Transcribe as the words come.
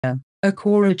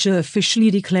Okorocha officially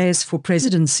declares for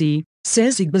presidency,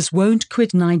 says Igbos won't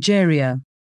quit Nigeria.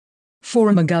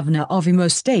 Former Governor of Imo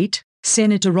State,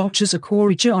 Senator Rochas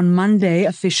Okorocha on Monday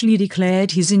officially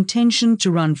declared his intention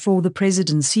to run for the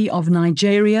presidency of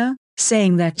Nigeria,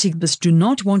 saying that Igbos do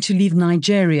not want to leave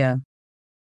Nigeria.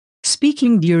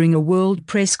 Speaking during a World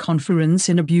Press Conference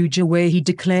in Abuja where he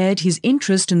declared his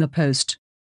interest in the post,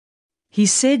 he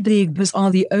said the Igbos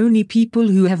are the only people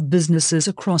who have businesses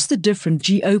across the different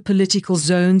geopolitical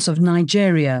zones of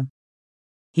Nigeria.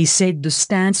 He said the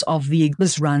stance of the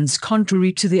Igbos runs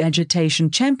contrary to the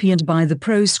agitation championed by the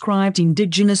proscribed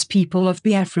Indigenous people of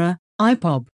Biafra,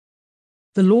 IPOB.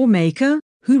 The lawmaker,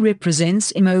 who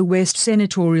represents Imo West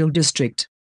Senatorial District,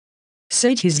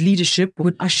 said his leadership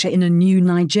would usher in a new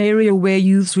Nigeria where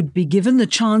youths would be given the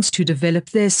chance to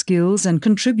develop their skills and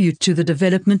contribute to the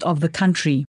development of the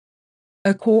country.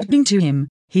 According to him,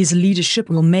 his leadership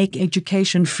will make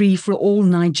education free for all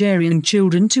Nigerian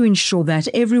children to ensure that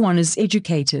everyone is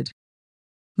educated.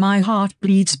 My heart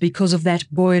bleeds because of that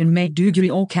boy in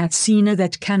Maiduguri or Katsina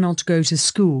that cannot go to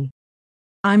school.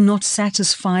 I'm not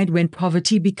satisfied when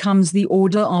poverty becomes the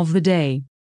order of the day.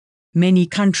 Many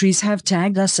countries have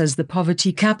tagged us as the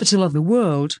poverty capital of the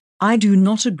world. I do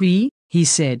not agree, he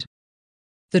said.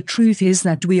 The truth is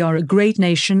that we are a great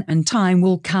nation and time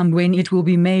will come when it will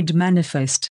be made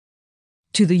manifest.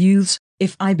 To the youths,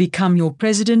 if I become your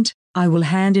president, I will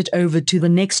hand it over to the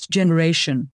next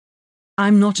generation.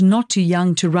 I'm not too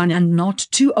young to run and not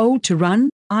too old to run,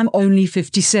 I'm only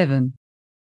 57.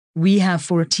 We have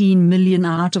 14 million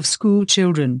out-of-school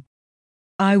children.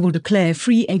 I will declare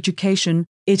free education,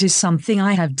 it is something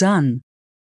I have done.